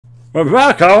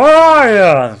Rebecca, where are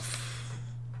you?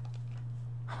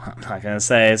 I'm not gonna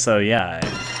say, so yeah.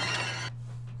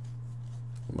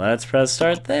 Let's press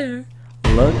start there.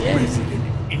 Look at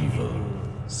Resident Evil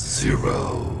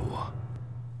 0.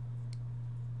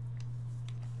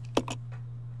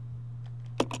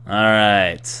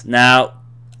 Alright. Now,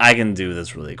 I can do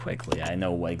this really quickly. I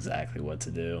know exactly what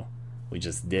to do. We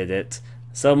just did it.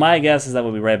 So my guess is that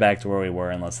we'll be right back to where we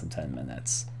were in less than 10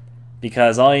 minutes.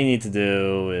 Because all you need to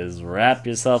do is wrap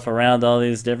yourself around all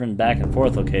these different back and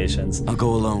forth locations. I'll go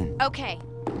alone. Okay.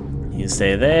 You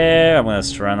stay there. I'm going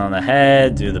to run on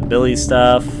ahead, do the Billy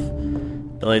stuff.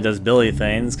 Billy does Billy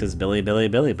things, because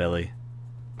Billy.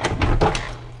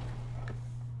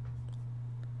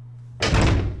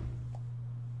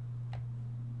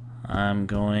 I'm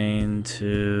going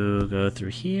to go through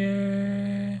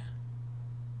here.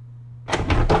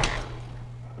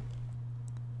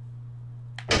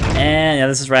 And yeah,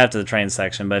 this is right after the train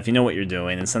section, but if you know what you're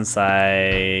doing, and since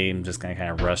I'm just going to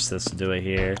kind of rush this to do it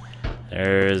here,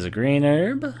 there's a green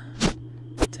herb.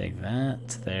 Take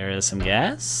that. There is some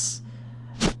gas.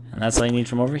 And that's all you need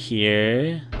from over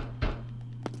here.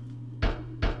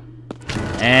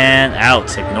 And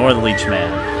out. Ignore the leech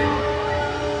man.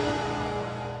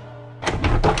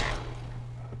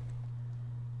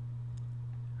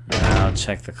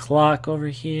 Check the clock over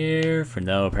here for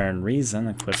no apparent reason.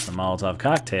 Equip the Molotov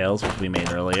cocktails, which we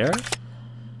made earlier.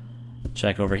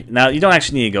 Check over here. Now, you don't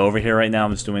actually need to go over here right now.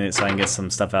 I'm just doing it so I can get some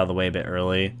stuff out of the way a bit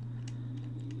early.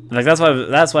 Like that's why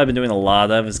I've been doing a lot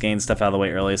of, is getting stuff out of the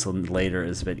way early so later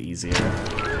is a bit easier.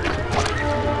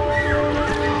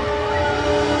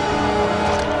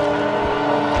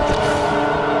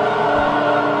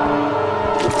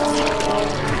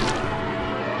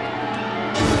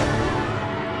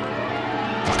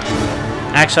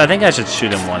 Actually, I think I should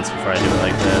shoot him once before I do it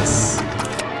like this.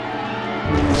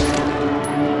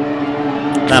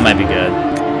 That might be good.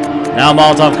 Now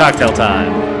Molotov cocktail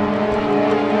time.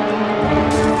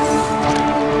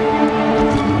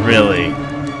 Really?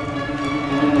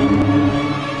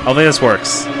 Hopefully this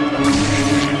works.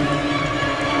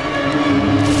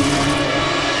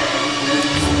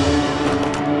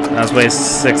 Let's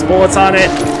waste 6 bullets on it.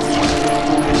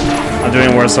 I'm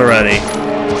doing worse already.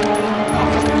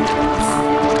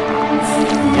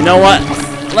 You know what?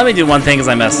 Let me do one thing because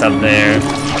I messed up there.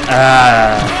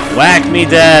 Whack me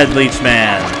dead, Leech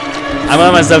Man. I'm gonna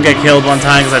let myself get killed one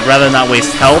time because I'd rather not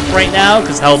waste health right now,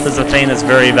 because health is a thing that's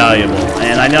very valuable.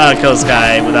 And I know how to kill this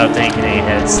guy without taking any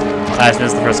hits. I just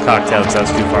missed the first cocktail because I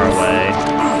was too far away.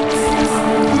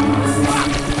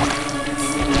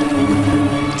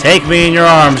 Take me in your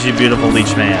arms, you beautiful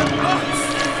Leech Man.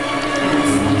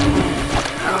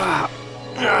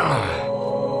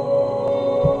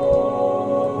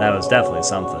 That was definitely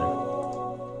something.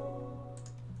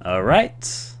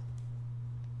 Alright.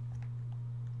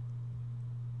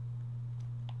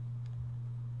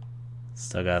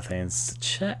 Still got things to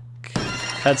check.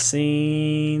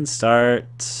 Cutscene.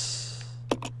 Start.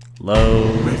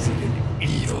 Load. Resident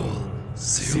Evil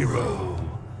 0.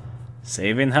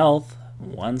 Saving health.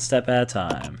 One step at a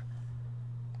time.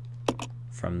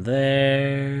 From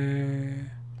there...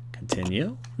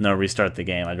 Continue. No, restart the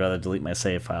game. I'd rather delete my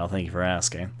save file. Thank you for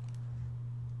asking.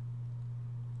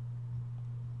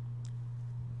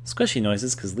 Squishy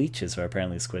noises, because leeches are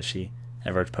apparently squishy.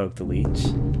 Ever poke the leech?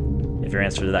 If your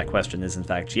answer to that question is in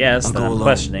fact yes, then I'm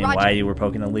questioning why you were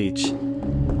poking a leech.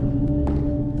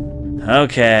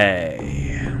 Okay.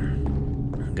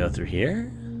 Go through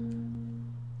here.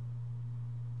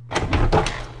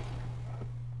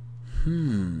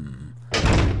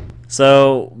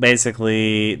 So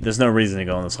basically, there's no reason to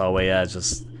go in this hallway yet. It's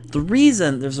just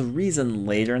there's a reason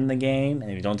later in the game,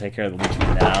 and if you don't take care of the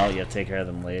leechman now, you have to take care of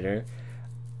them later.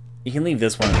 You can leave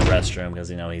this one in the restroom because,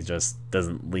 you know, he just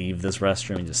doesn't leave this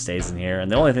restroom, he just stays in here.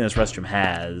 And the only thing this restroom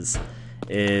has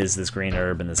is this green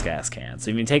herb and this gas can.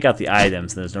 So if you take out the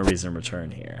items, then there's no reason to return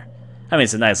here. I mean,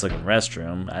 it's a nice looking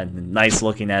restroom. Nice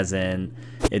looking as in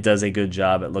it does a good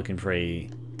job at looking pretty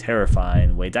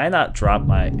terrifying. Wait, did I not drop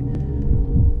my...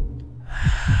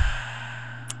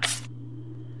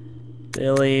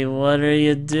 Billy, what are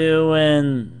you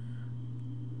doing?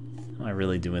 Am I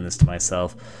really doing this to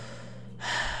myself?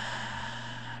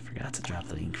 I forgot to drop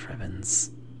the ink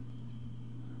ribbons.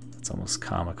 That's almost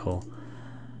comical.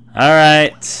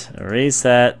 Alright,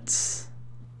 reset.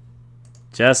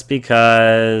 Just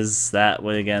because that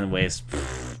would again waste...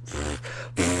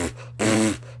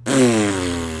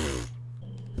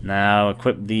 Now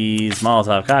equip these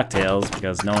Molotov cocktails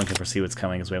because no one can foresee what's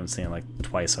coming because we haven't seen it like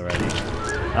twice already.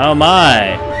 Oh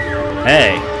my!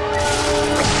 Hey!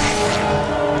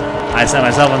 I set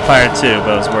myself on fire too,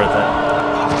 but it was worth it.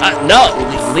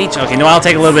 No! Leech. Okay, no, I'll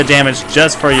take a little bit of damage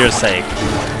just for your sake.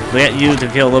 Let you to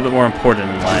feel a little bit more important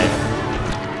in life.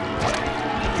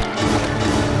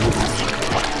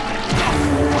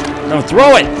 No,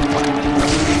 throw it!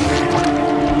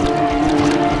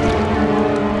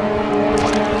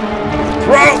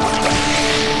 Throw!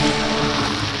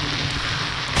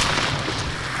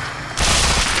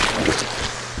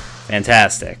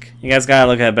 Fantastic. You guys gotta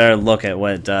look at a better look at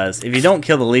what it does. If you don't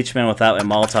kill the Leechman without a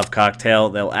Molotov cocktail,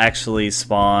 they'll actually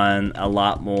spawn a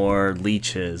lot more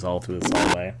leeches all through this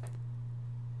hallway.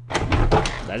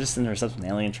 Did I just intercept an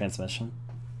alien transmission?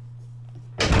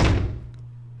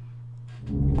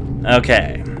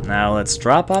 Okay, now let's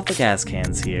drop off the gas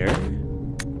cans here.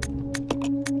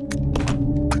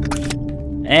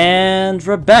 And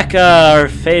Rebecca, our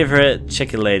favorite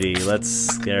chicken lady.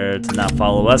 Let's get her to not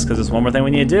follow us because there's one more thing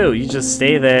we need to do. You just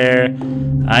stay there.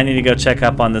 I need to go check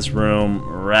up on this room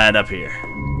right up here.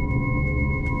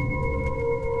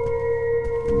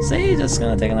 See, just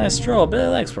gonna take a nice stroll. Billy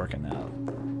likes working out.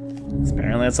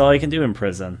 Apparently that's all he can do in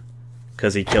prison.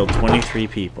 Because he killed 23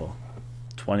 people.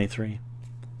 23.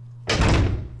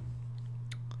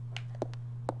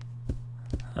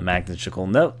 A magical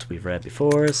note we've read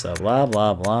before, so blah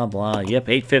blah blah blah. Yep,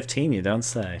 8:15, you don't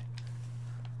say.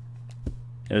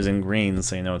 It was in green,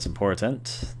 so you know it's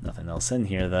important. Nothing else in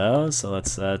here though, so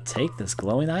let's take this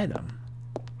glowing item.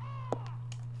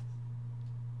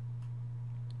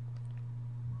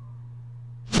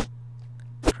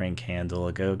 Crank handle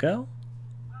a go-go.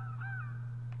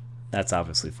 That's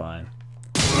obviously fine.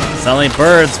 Suddenly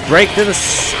birds break through the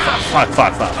fuck.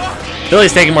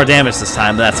 Billy's taking more damage this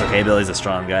time, but that's okay. Billy's a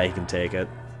strong guy, he can take it.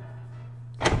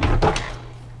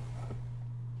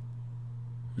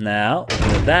 Now,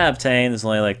 with that obtained, there's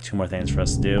only like 2 more things for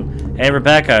us to do. Hey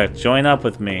Rebecca, join up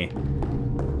with me.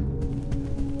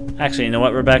 Actually, you know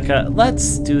what, Rebecca?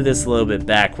 Let's do this a little bit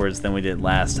backwards than we did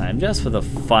last time, just for the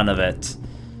fun of it.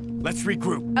 Let's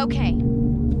regroup. Okay.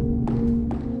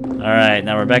 Alright,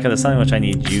 now Rebecca, there's something which I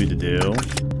need you to do.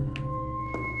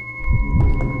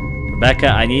 Rebecca,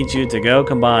 I need you to go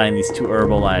combine these 2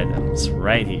 herbal items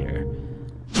right here.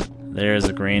 There's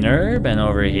a green herb, and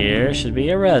over here should be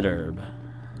a red herb.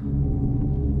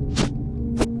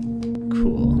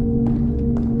 Cool.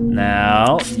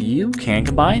 Now, you can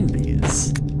combine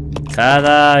these.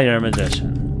 Ta-da, you're a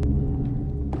magician.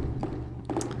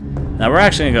 Now, we're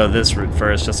actually going to go this route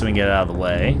first, just so we can get it out of the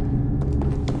way.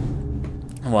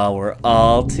 While we're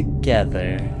all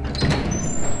together.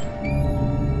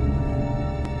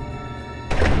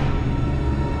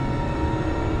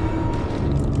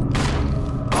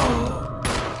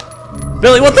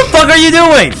 Billy, what the fuck are you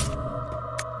doing?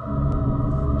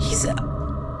 He's...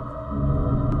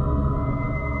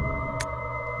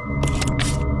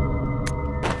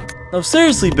 No,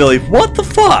 seriously, Billy, what the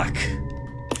fuck?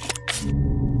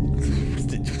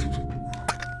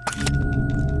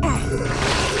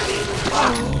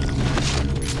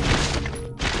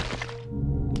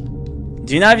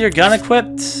 Do you not have your gun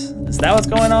equipped? Is that what's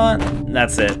going on?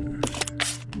 That's it.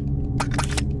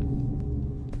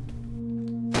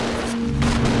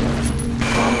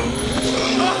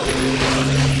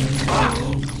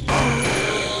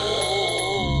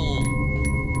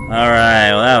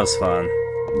 Alright, well that was fun.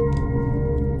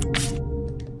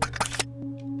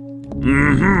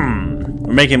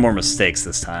 We're making more mistakes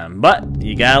this time, but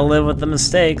you gotta live with the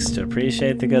mistakes to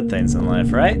appreciate the good things in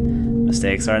life, right?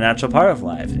 Mistakes are a natural part of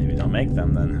life, and if you don't make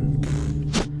them, then...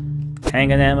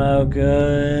 Handgun ammo,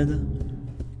 good.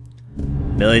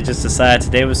 Billy just decided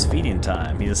today was feeding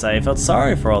time. He decided he felt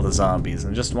sorry for all the zombies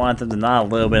and just wanted them to gnaw a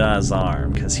little bit on his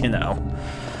arm, because, you know...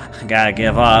 Gotta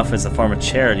give off as a form of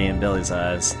charity in Billy's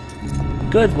eyes.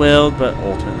 Good-willed, but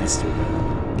ultimately stupid.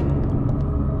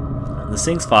 The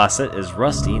sink's faucet is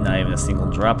rusty, not even a single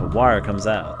drop of water comes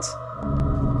out.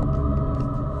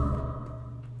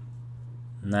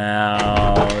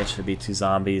 Now, it should be 2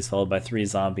 zombies, followed by 3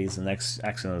 zombies, and next,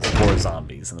 actually there's 4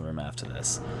 zombies in the room after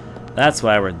this. That's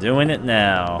why we're doing it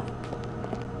now.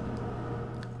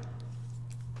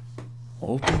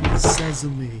 Open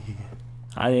sesame.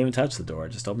 I didn't even touch the door,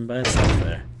 it just opened by itself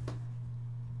there.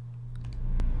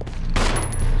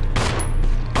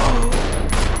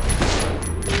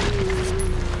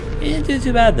 You didn't do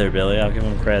too bad there, Billy. I'll give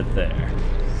him credit there.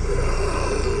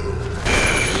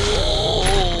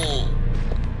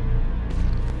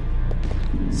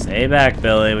 Stay back,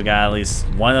 Billy. We got at least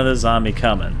 1 other zombie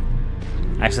coming.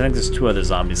 Actually, I think there's 2 other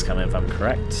zombies coming, if I'm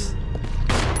correct.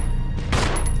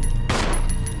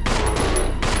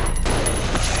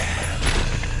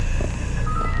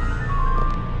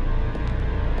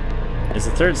 Is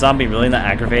the 3rd zombie really not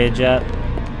aggravated yet?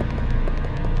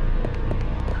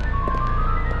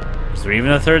 Is there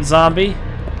even a third zombie?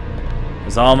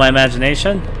 Is all my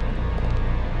imagination?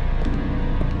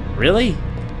 Really?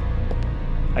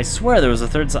 I swear there was a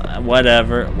third zombie.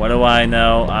 Whatever. What do I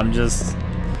know? I'm just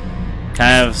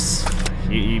kind of...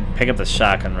 You pick up the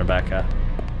shotgun, Rebecca.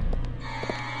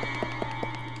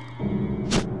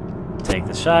 Take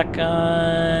the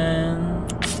shotgun.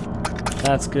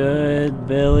 That's good.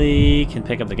 Billy can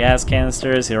pick up the gas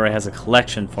canisters. He already has a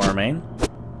collection forming.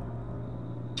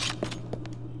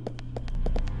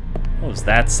 What was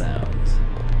that sound?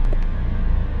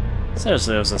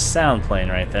 Seriously, there was a sound playing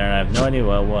right there, and I have no idea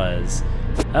what it was.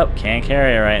 Oh, can't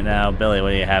carry it right now. Billy,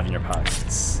 what do you have in your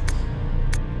pockets?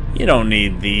 You don't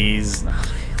need these.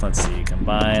 Let's see,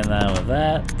 combine that with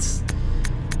that.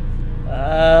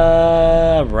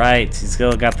 Right, he's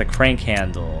still got the crank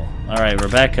handle. Alright,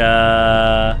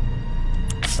 Rebecca.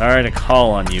 Sorry to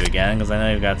call on you again, because I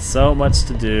know you've got so much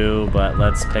to do, but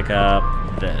let's pick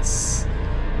up this.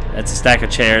 It's a stack of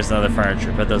chairs and other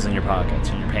furniture. Put those in your pockets,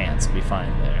 in your pants. You'll be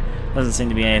fine there. Doesn't seem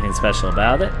to be anything special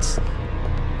about it.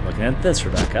 Looking at this,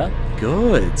 Rebecca.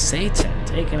 Good, Satan.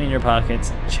 Take him in your pockets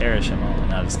and cherish him all.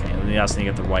 No, just kidding. You also need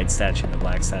to get the white statue and the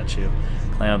black statue.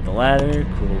 Climb up the ladder.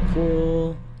 Cool,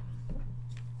 cool.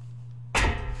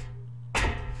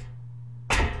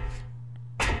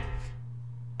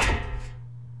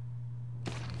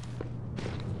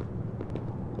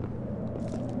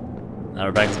 Now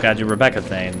Rebecca's got to do Rebecca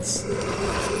things.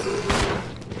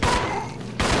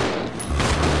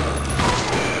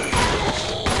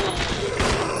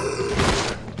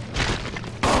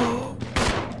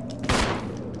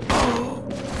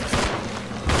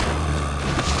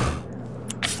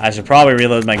 I should probably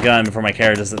reload my gun before my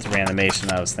character does its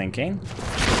reanimation, I was thinking.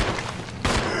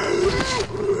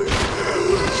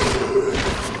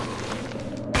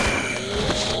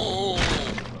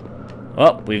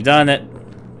 Well, we've done it.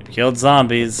 We've killed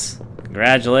zombies.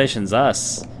 Congratulations,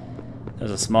 us.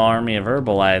 There's a small army of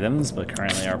herbal items, but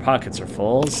currently our pockets are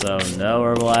full, so no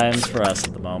herbal items for us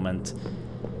at the moment.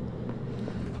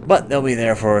 But they'll be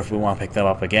there for if we want to pick them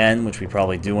up again, which we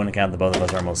probably do on account that both of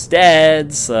us are almost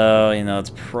dead, so, you know, it's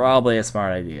probably a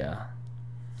smart idea.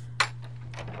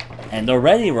 And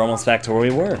already we're almost back to where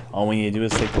we were. All we need to do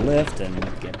is take the lift and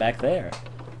get back there.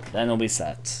 Then we'll be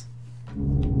set.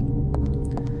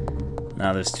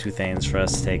 Now there's two things for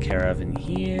us to take care of in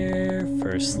here.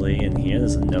 Firstly, in here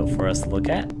there's a note for us to look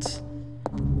at.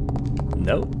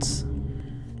 Note.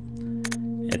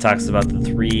 It talks about the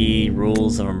 3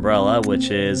 rules of Umbrella,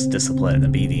 which is discipline,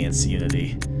 obedience,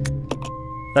 unity.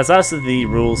 That's also the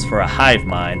rules for a hive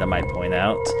mind, I might point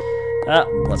out.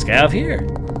 Let's get out of here.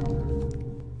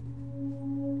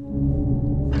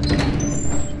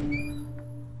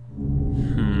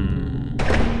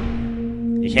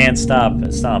 You can't stop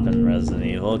in Resident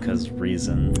Evil because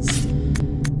reasons.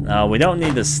 No, we don't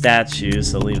need the statue,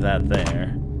 so leave that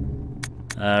there.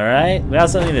 Alright, we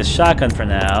also need a shotgun for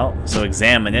now, so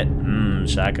examine it.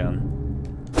 Shotgun.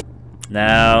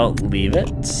 Now, leave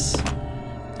it.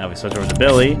 Now we switch over to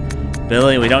Billy.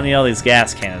 Billy, we don't need all these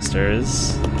gas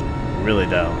canisters. We really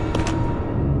don't.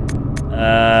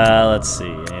 Let's see,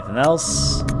 anything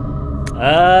else?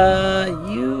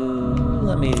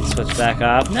 Let me switch back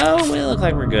off. No, we look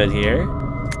like we're good here.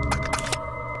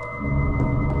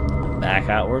 Back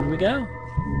outward we go.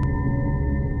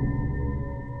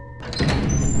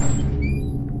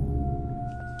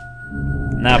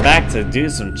 Now back to do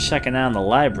some checking out in the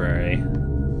library.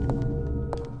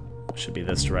 Should be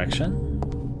this direction.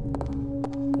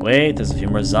 Wait, there's a few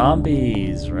more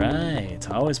zombies. Right.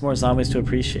 Always more zombies to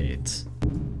appreciate.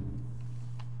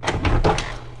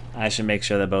 I should make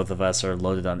sure that both of us are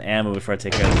loaded on ammo before I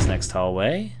take care of this next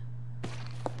hallway.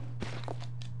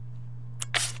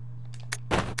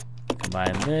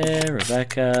 Combine there.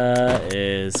 Rebecca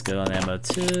is good on ammo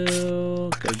too.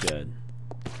 Good, good.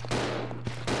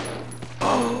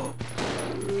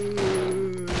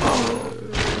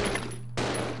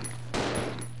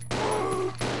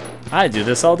 I do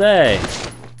this all day.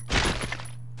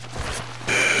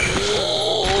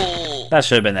 That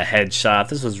should have been a headshot. If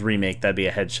this was remake, that'd be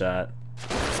a headshot.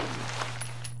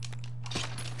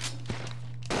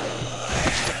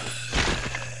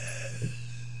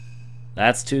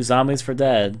 That's 2 zombies for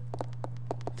dead.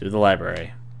 Through the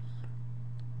library.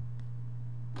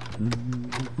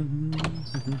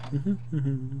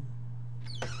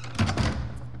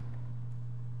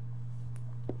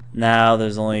 Now,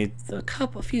 there's only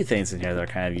a few things in here that are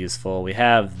kind of useful. We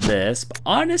have this, but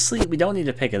honestly, we don't need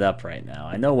to pick it up right now.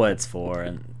 I know what it's for,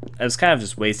 and I was kind of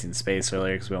just wasting space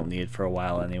earlier because we don't need it for a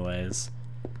while anyways.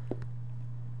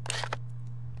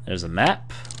 There's a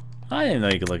map. I didn't know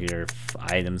you could look at your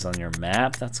items on your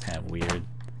map. That's kind of weird.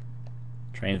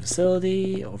 Train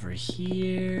facility over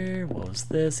here. What was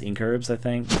this? Ink herbs, I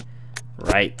think.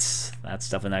 Right. That's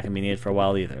definitely not going to be needed for a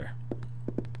while either.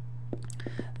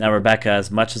 Now, Rebecca,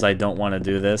 as much as I don't want to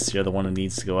do this, you're the one who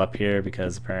needs to go up here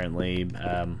because apparently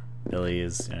Billy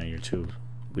is, you're too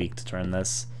weak to turn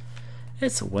this.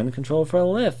 It's a wind control for a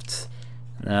lift.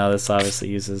 Now, this obviously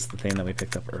uses the thing that we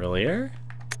picked up earlier.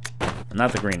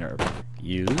 Not the green herb.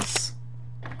 Use.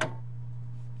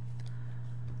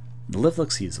 The lift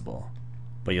looks usable,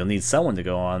 but you'll need someone to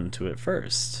go on to it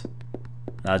first.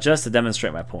 Now, just to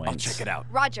demonstrate my point. I'll check it out.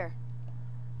 Roger.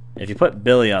 If you put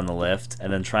Billy on the lift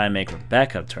and then try and make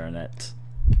Rebecca turn it.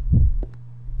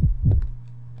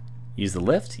 Use the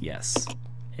lift? Yes.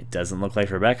 It doesn't look like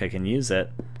Rebecca can use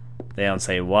it. They don't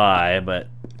say why, but...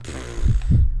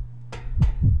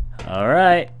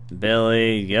 Alright,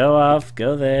 Billy, go off,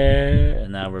 go there.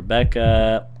 And now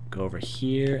Rebecca, go over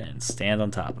here and stand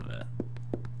on top of it.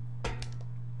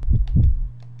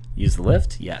 Use the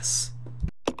lift? Yes.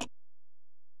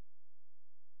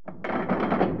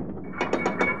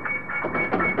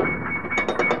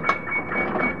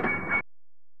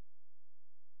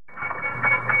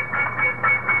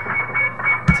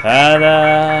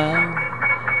 Ta-da!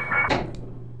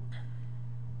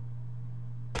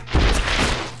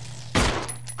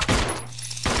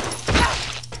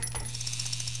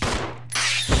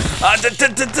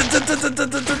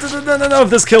 No, if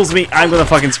this kills me, I'm gonna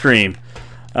fucking scream.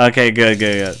 Okay, good.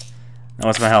 Now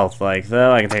what's my health like,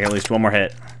 though? I can take at least one more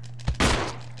hit.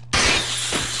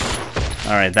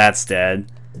 Alright, that's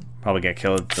dead. Probably get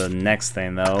killed with the next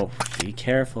thing, though. Be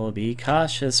careful, be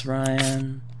cautious,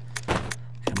 Ryan.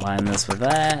 Combine this with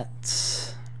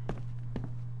that.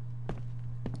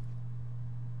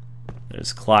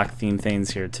 There's clock-themed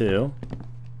things here, too.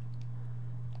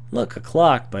 Look, a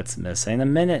clock, but it's missing a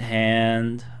minute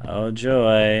hand. Oh,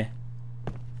 joy.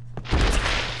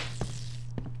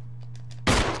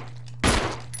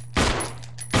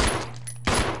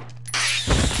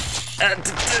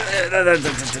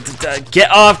 Get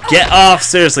off,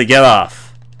 seriously, get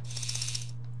off.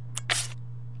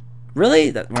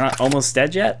 Really? We're not almost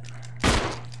dead yet?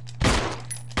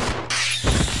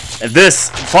 If this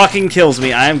fucking kills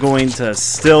me, I am going to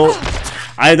still...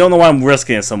 I don't know why I'm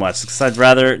risking it so much, because I'd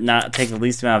rather not take the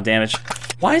least amount of damage.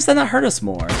 Why does that not hurt us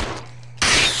more?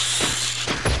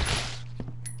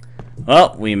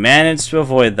 Well, we managed to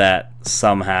avoid that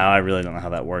somehow. I really don't know how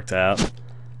that worked out.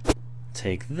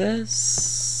 Take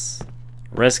this.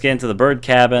 Risk it into the bird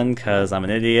cabin, because I'm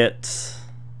an idiot.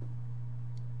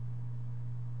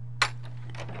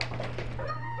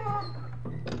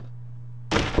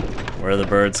 Where the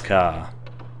birds caw.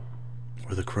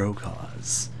 Where the crow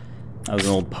caws. That was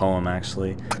an old poem,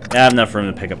 actually. Yeah, I have enough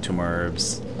room to pick up 2 more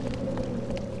herbs.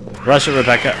 Rush it,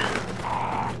 Rebecca.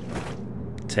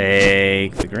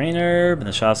 Take the green herb, and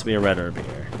the shots will be a red herb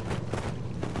here.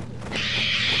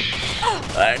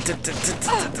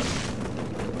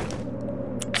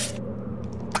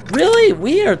 Really?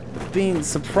 We are being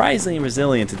surprisingly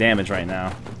resilient to damage right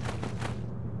now.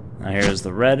 Now here's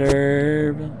the red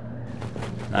herb.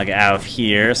 I'll get out of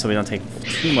here so we don't take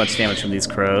too much damage from these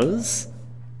crows.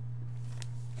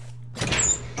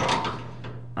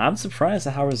 I'm surprised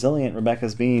at how resilient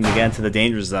Rebecca's being to get into the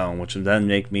danger zone, which would then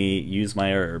make me use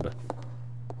my herb.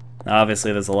 Now,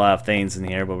 obviously, there's a lot of things in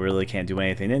here, but we really can't do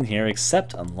anything in here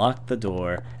except unlock the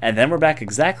door. And then we're back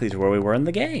exactly to where we were in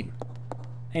the game.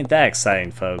 Ain't that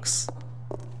exciting, folks?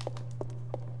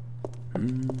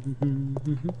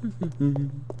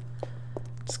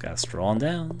 Just gotta stroll on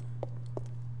down.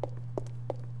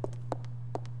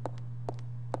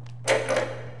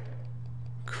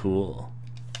 Cool.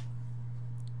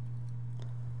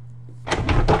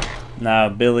 Now,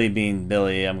 Billy being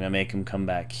Billy, I'm gonna make him come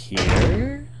back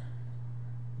here.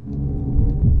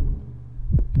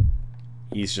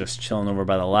 He's just chilling over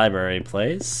by the library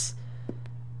place.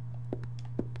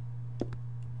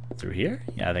 Through here?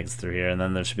 Yeah, I think it's through here. And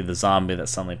then there should be the zombie that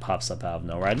suddenly pops up out of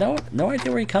nowhere. I have no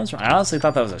idea where he comes from. I honestly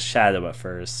thought that was a shadow at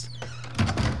first.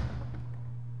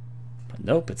 But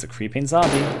nope, it's a creeping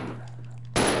zombie.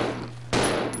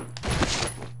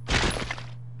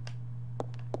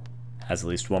 Has at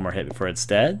least 1 more hit before it's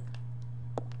dead.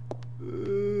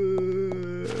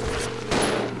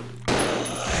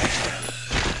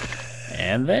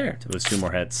 And there. It was 2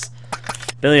 more hits.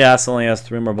 Billy Ass only has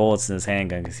 3 more bullets in his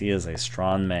handgun because he is a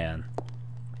strong man.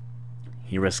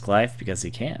 He risks life because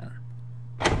he can.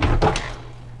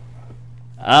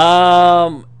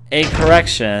 A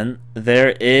correction.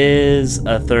 There is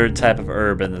a 3rd type of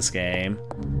herb in this game.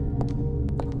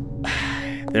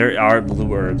 There are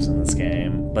blue herbs in this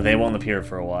game, but they won't appear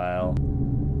for a while.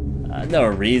 No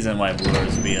reason why Blue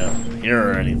Orbs would be a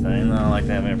hero or anything. Not like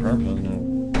they have any purpose.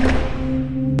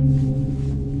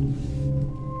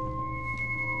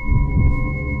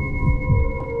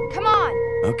 Come on.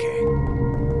 Okay.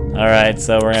 Alright,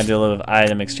 so we're gonna do a little bit of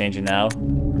item exchanging now.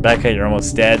 Rebecca, you're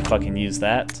almost dead. Fucking use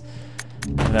that.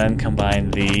 And then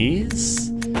combine these.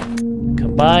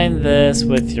 Combine this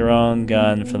with your own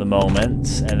gun for the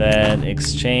moment. And then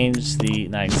exchange the...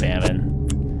 not examine.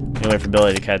 You wait for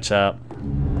Billy to catch up.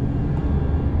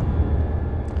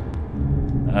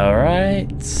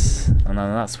 Alright. Oh no,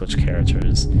 not switch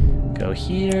characters. Go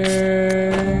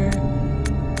here.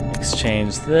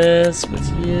 Exchange this with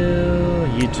you.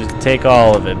 You just take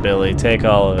all of it, Billy. Take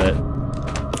all of it.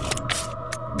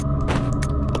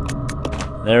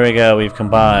 There we go. We've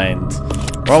combined.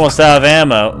 We're almost out of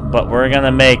ammo, but we're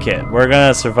gonna make it. We're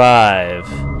gonna survive.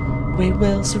 We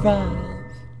will survive.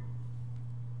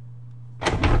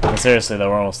 But seriously, though,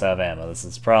 we're almost out of ammo. This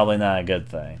is probably not a good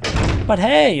thing. But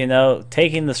hey, you know,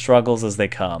 taking the struggles as they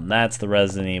come. That's the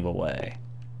Resident Evil way.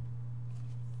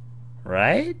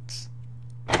 Right?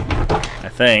 I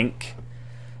think.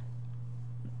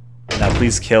 Now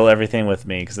please kill everything with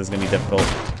me, because it's going to be difficult.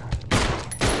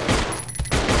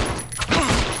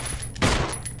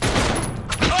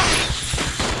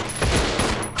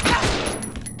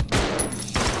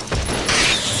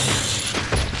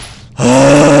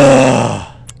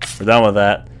 We're done with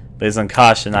that. Based on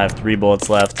caution, I have 3 bullets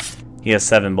left. He has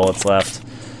 7 bullets left.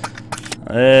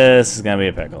 This is going to be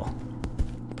a pickle.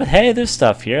 But hey, there's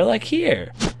stuff here, like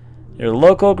here. Your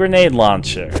local grenade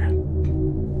launcher.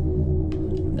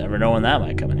 Never know when that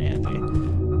might come in handy.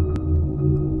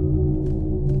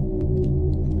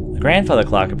 The grandfather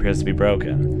clock appears to be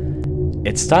broken.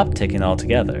 It stopped ticking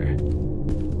altogether.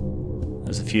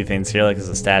 There's a few things here, like there's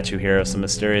a statue here of some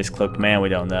mysterious cloaked man we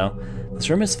don't know. This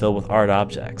room is filled with art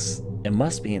objects. It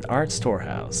must be an art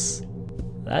storehouse.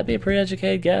 That'd be a pretty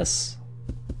educated guess.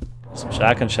 Some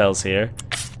shotgun shells here.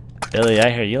 Billy, I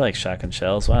hear you like shotgun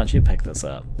shells. Why don't you pick this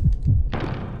up?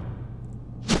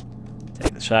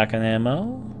 Take the shotgun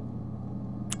ammo.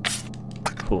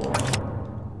 Cool.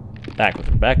 Back with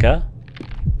Rebecca.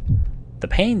 The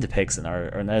painting depicts an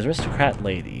aristocrat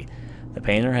lady. The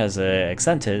painter has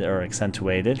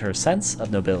accentuated her sense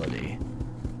of nobility.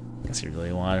 Guess you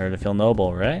really wanted her to feel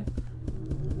noble, right?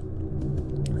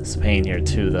 There's a painting here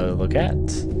too, though, to look at.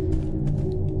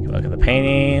 You can look at the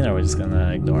painting, or we're just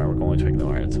gonna ignore it. We're going to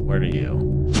ignore it. Where are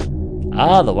you?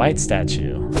 Ah, the white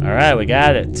statue. Alright, we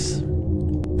got it.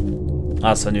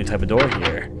 Also, a new type of door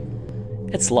here.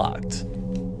 It's locked.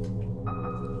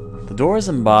 The door is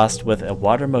embossed with a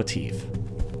water motif,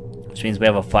 which means we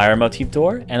have a fire motif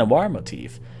door and a water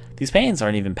motif. These paintings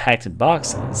aren't even packed in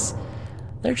boxes.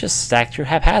 They're just stacked here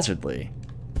haphazardly.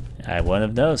 I wouldn't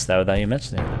have noticed that without you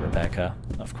mentioning it, Rebecca.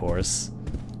 Of course.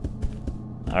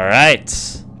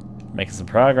 Alright. Making some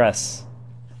progress.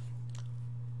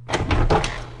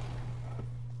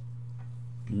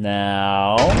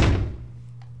 Now,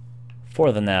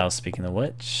 for the now, speaking of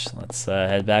which, let's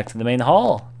head back to the main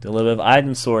hall. Do a little bit of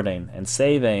item sorting and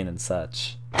saving and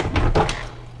such.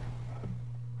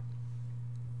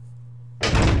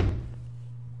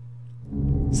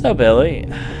 So, Billy,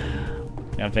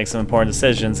 we have to make some important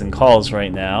decisions and calls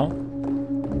right now.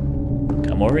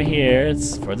 Come over here,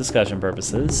 it's for discussion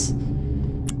purposes.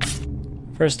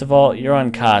 First of all, you're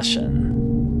on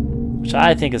caution, which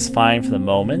I think is fine for the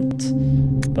moment.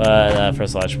 But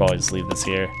first of all, I should probably just leave this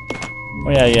here. Oh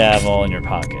yeah, you have all in your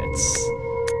pockets.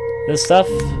 This stuff?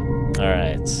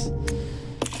 Alright.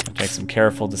 Make some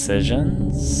careful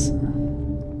decisions.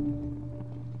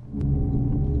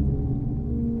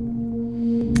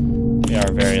 We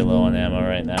are very low on ammo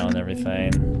right now and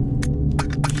everything.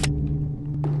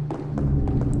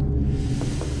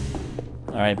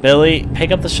 Alright, Billy,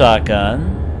 pick up the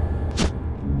shotgun.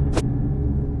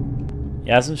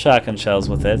 You have some shotgun shells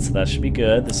with it, so that should be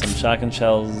good. There's some shotgun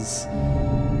shells.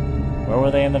 Where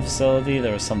were they in the facility?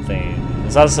 There was something.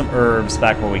 There's also some herbs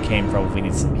back where we came from if we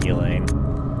need some healing.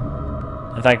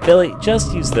 In fact, Billy,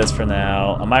 just use this for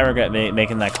now. I might regret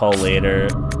making that call later.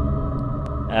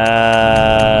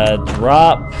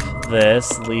 Drop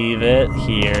this, leave it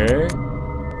here.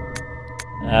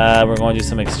 We're going to do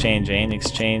some exchanging.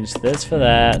 Exchange this for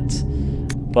that.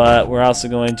 But we're also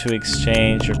going to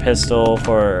exchange your pistol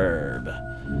for herb.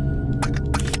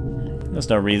 There's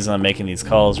no reason I'm making these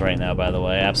calls right now, by the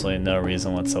way. Absolutely no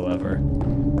reason whatsoever.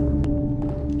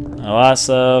 I'll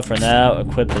also, for now,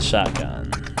 equip the shotgun.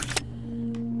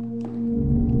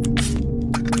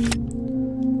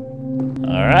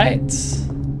 Alright.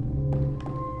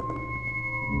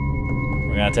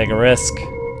 We're gonna take a risk.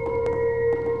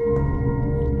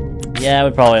 Yeah,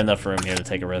 we probably have enough room here to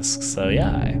take a risk, so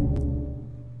yeah.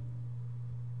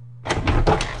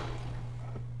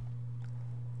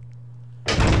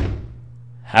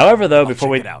 However, though, before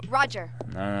we... Roger.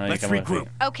 No, Let's regroup.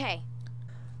 Okay.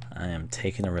 I am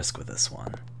taking a risk with this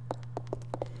one.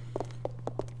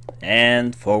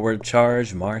 And forward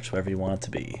charge, march, whatever you want it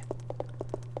to be.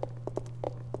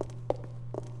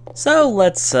 So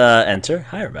let's enter.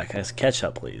 Hi, Rebecca. Catch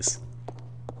up, please.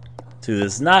 To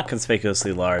this not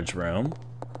conspicuously large room.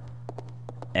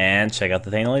 And check out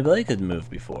the thing only Blake could move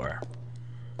before.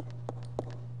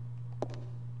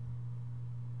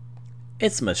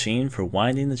 It's a machine for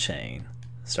winding the chain.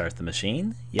 Start the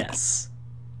machine? Yes.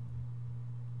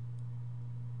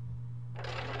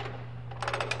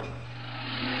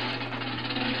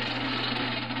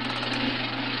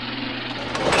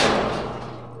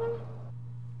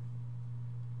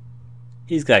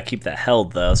 He's got to keep that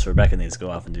held, though, so Rebecca needs to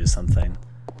go off and do something.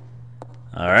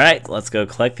 Alright, let's go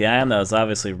collect the item that was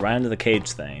obviously right under the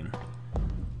cage thing.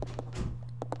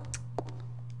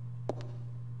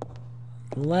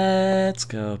 Let's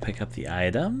go pick up the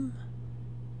item.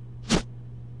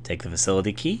 Take the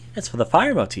facility key. It's for the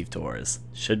fire motif doors.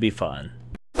 Should be fun.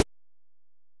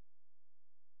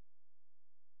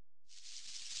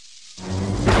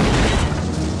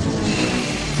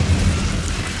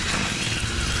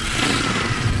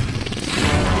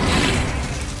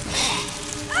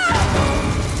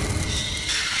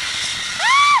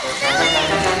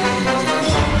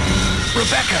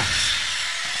 Rebecca!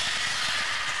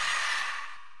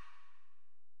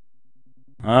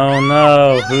 Oh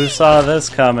no, who saw this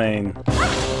coming?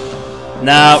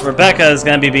 Now, Rebecca is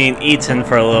going to be being eaten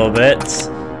for a little bit.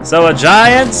 So a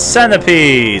giant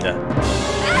centipede!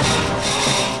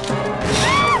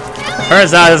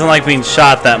 Turns out he doesn't like being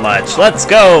shot that much. Let's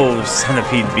go,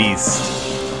 centipede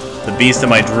beast. The beast of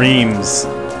my dreams.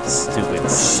 Stupid,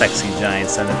 sexy giant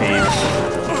centipede.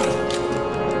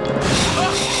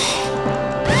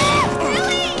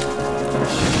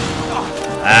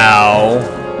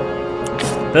 Ow.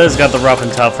 Biz got the rough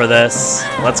and tough for this.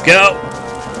 Let's go!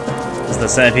 As the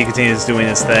centipede continues doing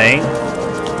his thing.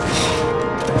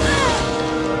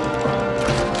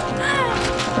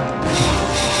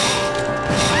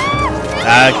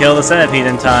 Gotta kill the centipede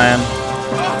in time.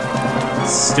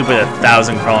 Stupid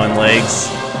 1,000 crawling legs.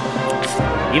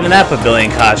 Even that put Billy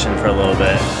in caution for a little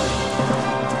bit.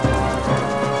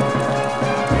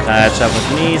 Catch up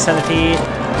with me, centipede.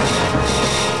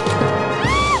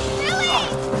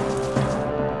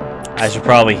 I should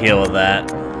probably heal with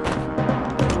that.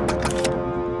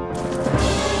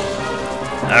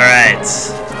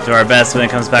 Alright. Do our best when it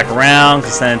comes back around,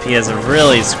 because Centipede has a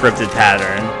really scripted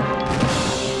pattern.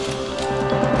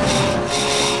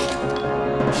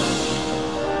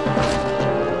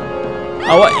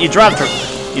 Oh, what? You dropped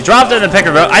it in the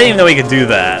picker boat? I didn't even know he could do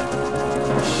that.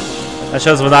 That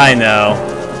shows what I know.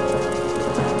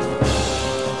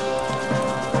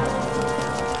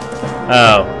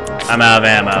 Oh. I'm out of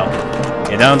ammo.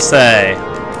 You don't say.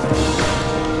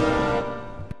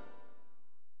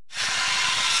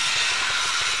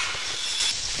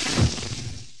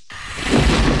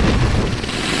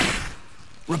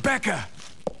 Rebecca!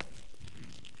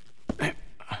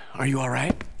 Are you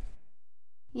alright?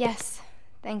 Yes,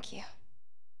 thank you.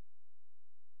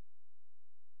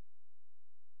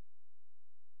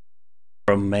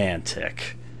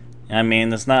 Romantic. I mean,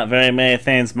 there's not very many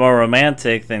things more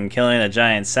romantic than killing a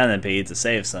giant centipede to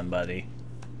save somebody.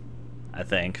 I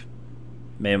think.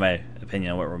 Maybe my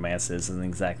opinion on what romance is isn't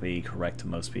exactly correct to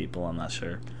most people, I'm not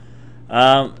sure.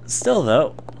 Still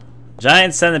though,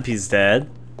 giant centipede's dead.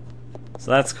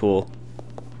 So that's cool.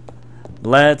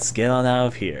 Let's get on out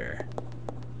of here.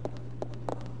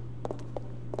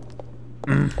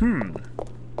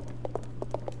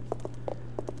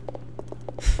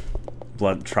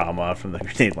 Blunt trauma from the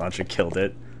grenade launcher killed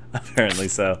it. Apparently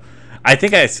so. I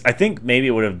think maybe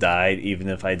it would have died even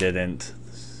if I didn't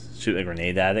shoot a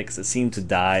grenade at it, because it seemed to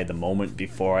die the moment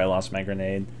before I launched my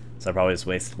grenade. So I probably just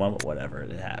wasted one, but whatever,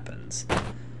 it happens.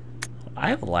 I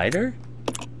have a lighter?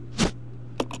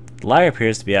 The lighter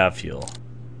appears to be out of fuel.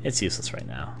 It's useless right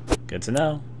now. Good to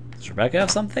know. Does Rebecca have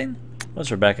something? What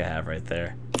does Rebecca have right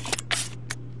there?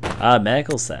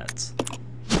 Medical sets.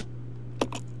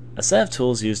 A set of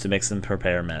tools used to mix and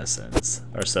prepare medicines.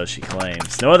 Or so she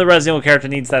claims. No other Resident Evil character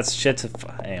needs that shit to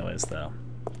anyways, though.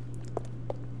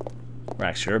 We're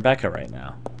actually Rebecca right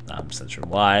now. Not 100% sure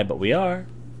why, but we are.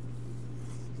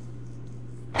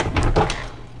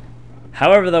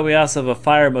 However, though, we also have a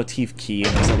fire motif key,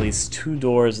 and there's at least 2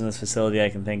 doors in this facility I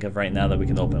can think of right now that we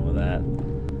can open with that.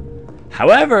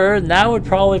 However, now would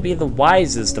probably be the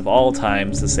wisest of all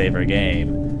times to save our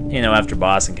game. You know, after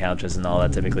boss encounters and all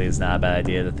that, typically it's not a bad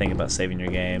idea to think about saving your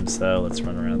game. So let's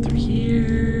run around through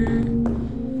here.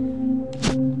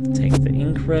 Take the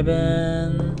ink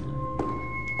ribbon.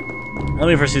 Let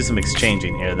me first do some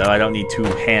exchanging here, though. I don't need 2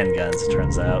 handguns, it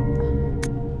turns out.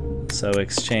 So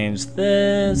exchange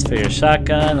this for your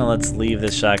shotgun, and let's leave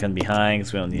this shotgun behind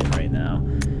because we don't need it right now.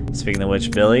 Speaking of which,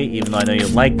 Billy, even though I know you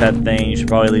like that thing, you should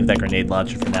probably leave that grenade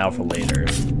launcher for now for later.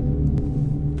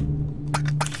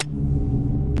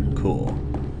 Cool.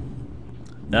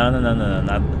 No,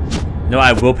 not... No,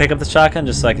 I will pick up the shotgun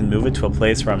just so I can move it to a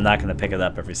place where I'm not going to pick it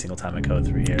up every single time I go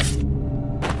through here.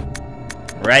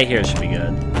 Right here should be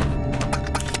good.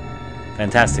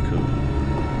 Fantastic.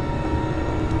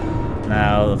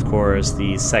 Now, of course,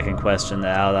 the second question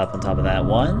out up on top of that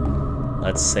one.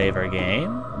 Let's save our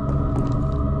game.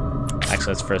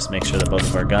 Actually, let's first make sure that both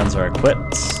of our guns are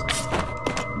equipped, so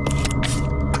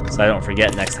I don't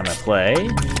forget next time I play.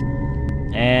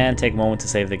 And take a moment to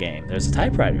save the game. There's a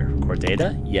typewriter. Record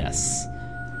data? Yes.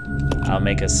 I'll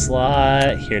make a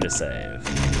slot here to save.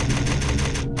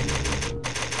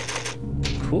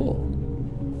 Cool.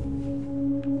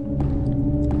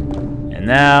 And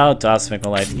now, DOS to make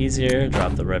my life easier.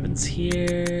 Drop the ribbons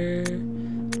here.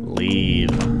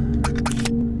 Leave.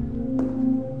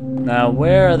 Now,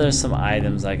 where are there some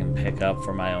items I can pick up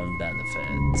for my own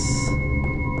benefits?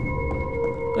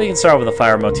 We can start with a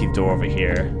fire motif door over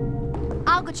here.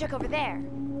 I'll go check over there.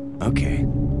 Okay.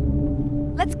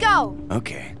 Let's go.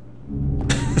 Okay.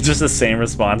 Just the same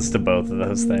response to both of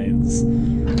those things.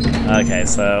 Okay,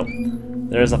 so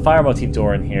there's a fire motif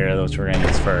door in here, which we're gonna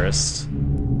use first.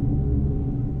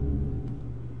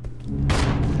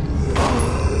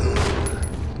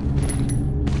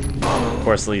 Of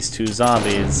course, at least 2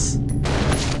 zombies.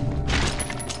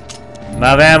 I'm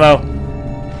out of ammo.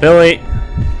 Billy!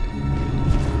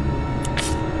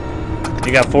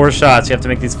 You got 4 shots. You have to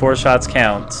make these 4 shots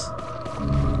count.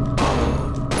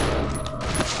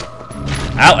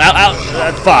 Ow, ow, ow!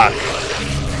 Fuck!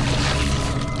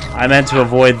 I meant to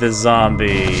avoid this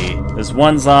zombie. There's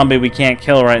 1 zombie we can't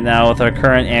kill right now with our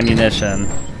current ammunition.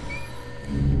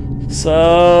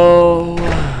 So...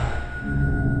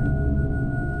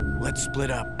 Let's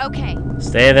split up. Okay.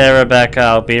 Stay there, Rebecca.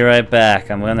 I'll be right back.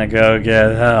 I'm gonna go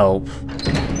get help.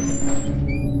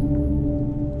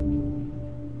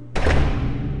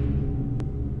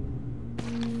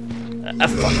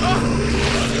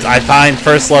 I find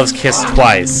First Love's Kiss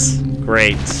twice.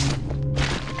 Great.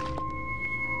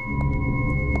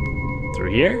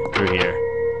 Through here? Through here.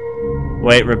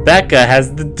 Wait, Rebecca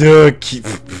has the door key.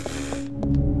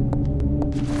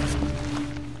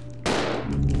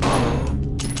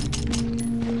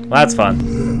 Well, that's fun.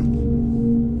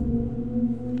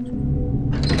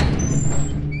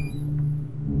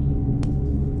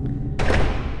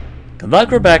 Good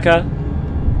luck, Rebecca.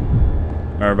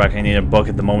 Remember, Rebecca, you need a book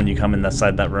at the moment you come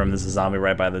inside that room. There's a zombie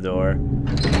right by the door.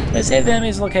 They saved the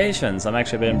enemy's locations. I'm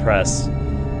actually a bit impressed.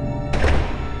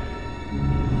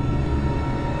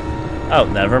 Oh,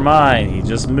 never mind. He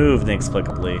just moved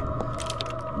inexplicably.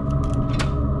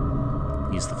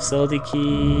 Use the facility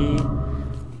key.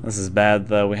 This is bad,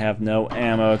 though. We have no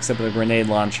ammo except for the grenade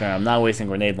launcher. I'm not wasting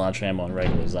grenade launcher ammo on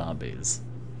regular zombies.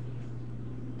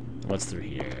 What's through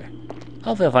here?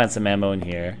 Hopefully I'll find some ammo in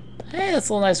here. Hey, that's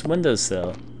a little nice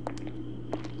windowsill.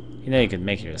 You know you could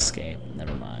make your escape.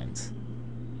 Never mind.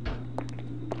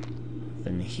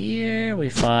 Then here we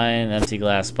find an empty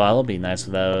glass bottle. Be nice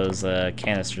with those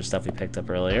canister stuff we picked up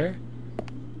earlier.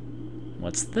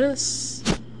 What's this?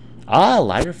 Ah,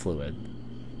 lighter fluid.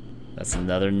 That's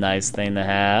another nice thing to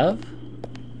have.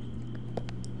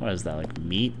 What is that, like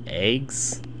meat?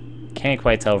 Eggs? Can't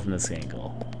quite tell from this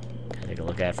angle. Can I take a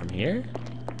look at it from here?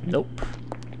 Nope.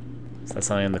 Is that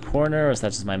something in the corner, or is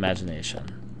that just my imagination?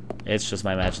 It's just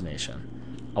my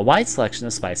imagination. A wide selection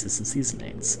of spices and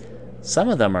seasonings. Some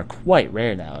of them are quite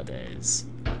rare nowadays.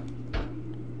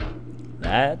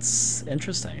 That's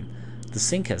interesting. The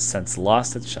sink has since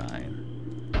lost its shine.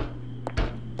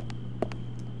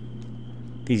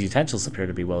 These utensils appear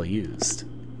to be well used.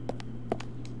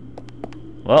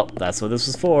 Well, that's what this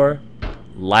was for.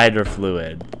 Lighter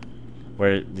fluid.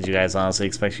 Where did you guys honestly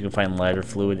expect you could find lighter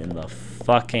fluid in the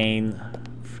fucking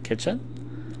kitchen?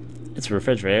 It's a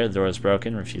refrigerator, the door is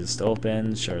broken, refuses to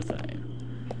open, sure thing.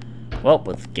 Well,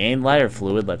 with gained lighter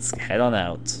fluid, let's head on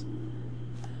out.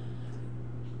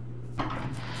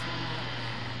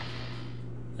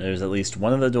 There's at least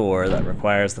one of the door that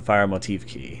requires the fire motif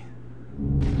key.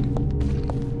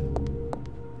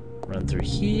 Run through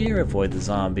here, avoid the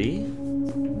zombie.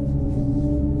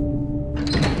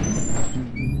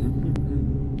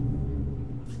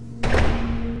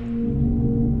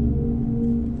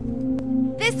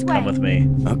 Come with me.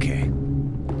 Okay.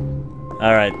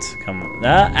 Alright, come.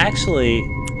 Actually,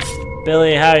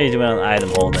 Billy, how are you doing on item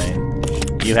holding?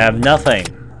 You have nothing.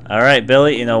 Alright,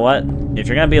 Billy, you know what? If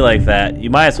you're gonna be like that,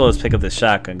 you might as well just pick up this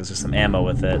shotgun because there's some ammo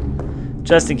with it.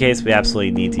 Just in case we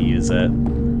absolutely need to use it.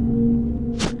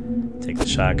 Take the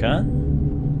shotgun.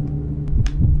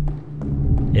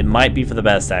 It might be for the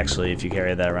best, actually, if you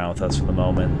carry that around with us for the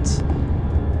moment.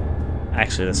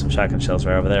 Actually, there's some shotgun shells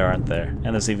right over there, aren't there?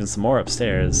 And there's even some more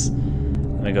upstairs.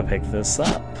 Let me go pick this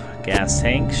up. Gas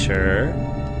tank, sure.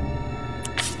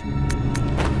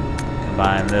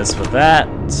 Combine this with that.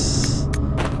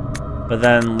 But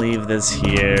then leave this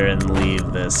here and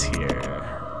leave this here.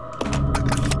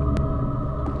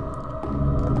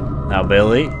 Now,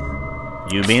 Billy,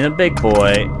 you being a big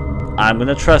boy, I'm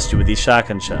gonna trust you with these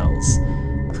shotgun shells.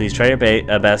 Please try your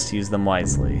best to use them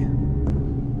wisely.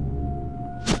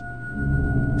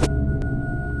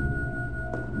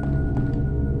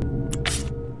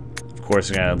 Of course,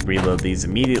 we're gonna reload these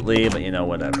immediately, but you know,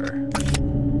 whatever.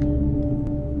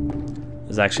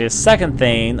 There's actually a second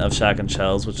thing of shotgun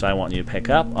shells, which I want you to pick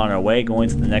up on our way going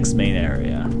to the next main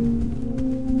area.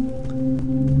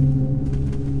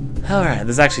 Alright,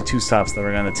 there's actually 2 stops that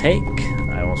we're gonna take.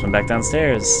 I almost went back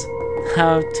downstairs.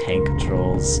 How tank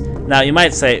controls. Now you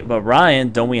might say, but Ryan,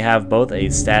 don't we have both a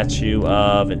statue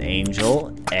of an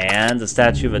angel and a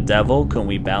statue of a devil? Couldn't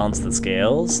we balance the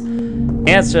scales? The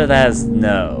answer to that is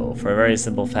no, for a very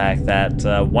simple fact that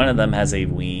one of them has a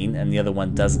ween and the other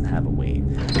one doesn't have a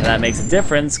ween. And that makes a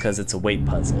difference because it's a weight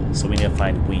puzzle, so we need to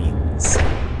find weens.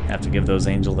 Have to give those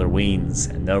angels their weens,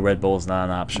 and no Red Bull is not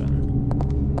an option.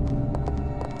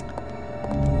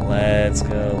 Let's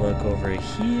go look over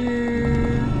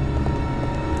here.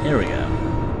 Here we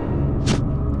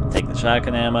go. Take the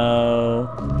shotgun ammo.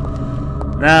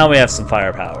 Now we have some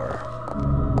firepower.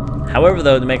 However,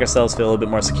 though, to make ourselves feel a little bit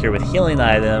more secure with healing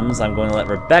items, I'm going to let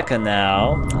Rebecca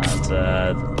now.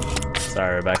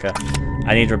 Sorry, Rebecca.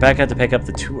 I need Rebecca to pick up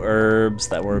the 2 herbs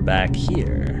that were back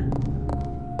here.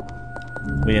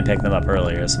 We didn't pick them up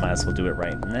earlier, so might as well do it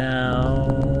right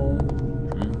now.